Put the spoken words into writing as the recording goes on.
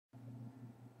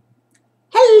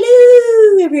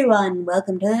everyone,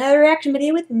 welcome to another reaction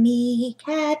video with me,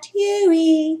 Cat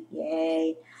Yui.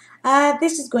 Yay.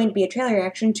 This is going to be a trailer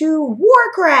reaction to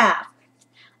Warcraft.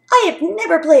 I have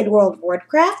never played World of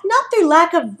Warcraft, not through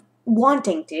lack of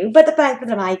wanting to, but the fact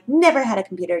that I never had a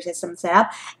computer system set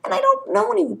up, and I don't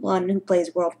know anyone who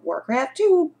plays World of Warcraft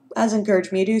who has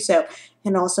encouraged me to do so.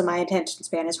 And also my attention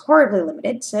span is horribly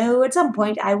limited, so at some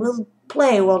point I will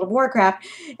play World of Warcraft,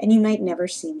 and you might never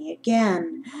see me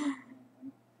again.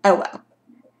 Oh well.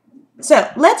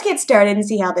 So, let's get started and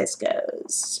see how this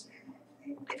goes.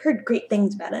 I've heard great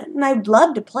things about it, and I'd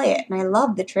love to play it, and I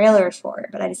love the trailers for it,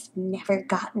 but I just never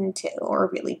gotten to or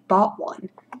really bought one.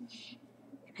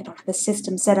 I don't have a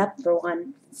system set up for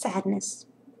one. Sadness.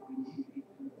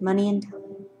 Money and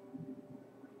time.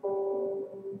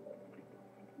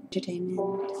 Entertainment.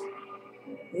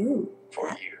 Ooh. For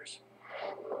years,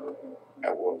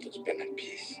 our world has been at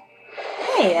peace.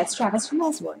 Hey, that's Travis from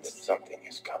Westworld. Something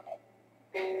is coming.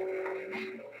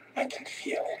 I can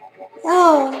feel it.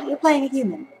 Oh, you're playing a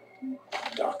human.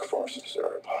 Dark forces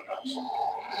are upon us.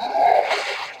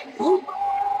 Ooh.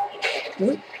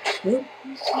 Ooh. Ooh.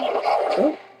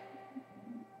 Ooh.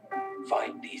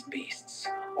 Find these beasts,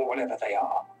 or whatever they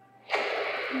are.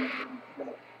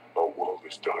 Our world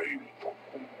is dying.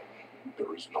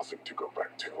 There is nothing to go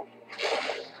back to.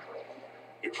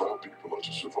 If our people are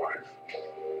to survive,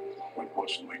 we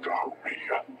must make our way.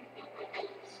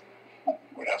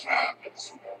 Whatever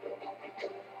happens.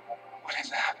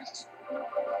 Whatever happens.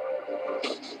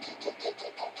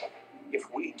 If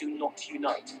we do not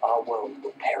unite, our world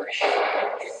will perish.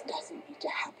 This doesn't need to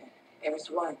happen. There is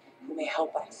one who may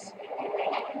help us.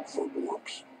 For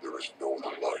orcs, there is no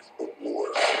other life but war.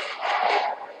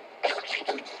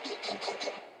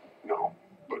 No,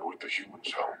 but with the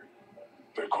humans' help,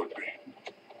 there could be.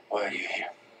 Why are you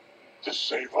here? To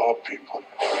save our people.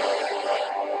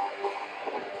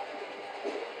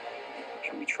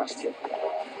 Can we trust you?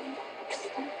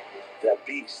 They're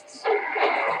beasts.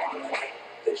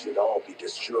 They should all be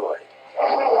destroyed.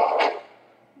 Are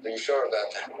you sure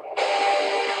about that?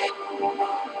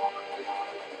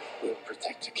 We'll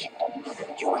protect the kingdom.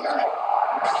 You and I.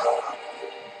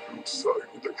 You side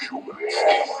with the humans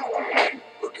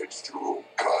against your own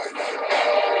kind.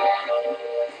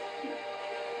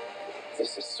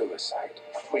 This is suicide.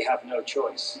 We have no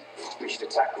choice. We should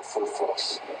attack with full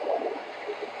force.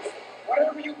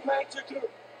 Whatever you plan to do,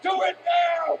 do it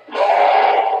now!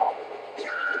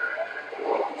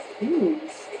 Ooh.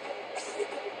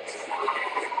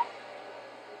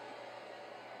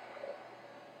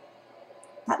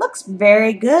 That looks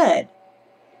very good.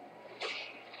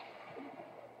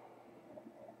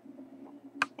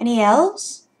 Any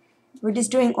else? We're just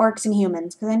doing orcs and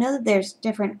humans, because I know that there's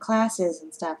different classes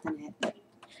and stuff in it, but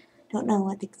don't know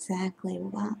what exactly we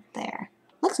want there.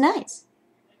 Looks nice.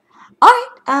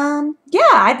 Alright,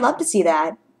 yeah, I'd love to see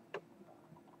that.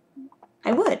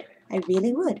 I would. I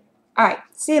really would. Alright,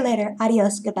 see you later.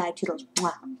 Adios, goodbye, toodles.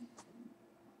 Mwah.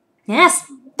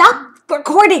 Yes, stop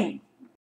recording!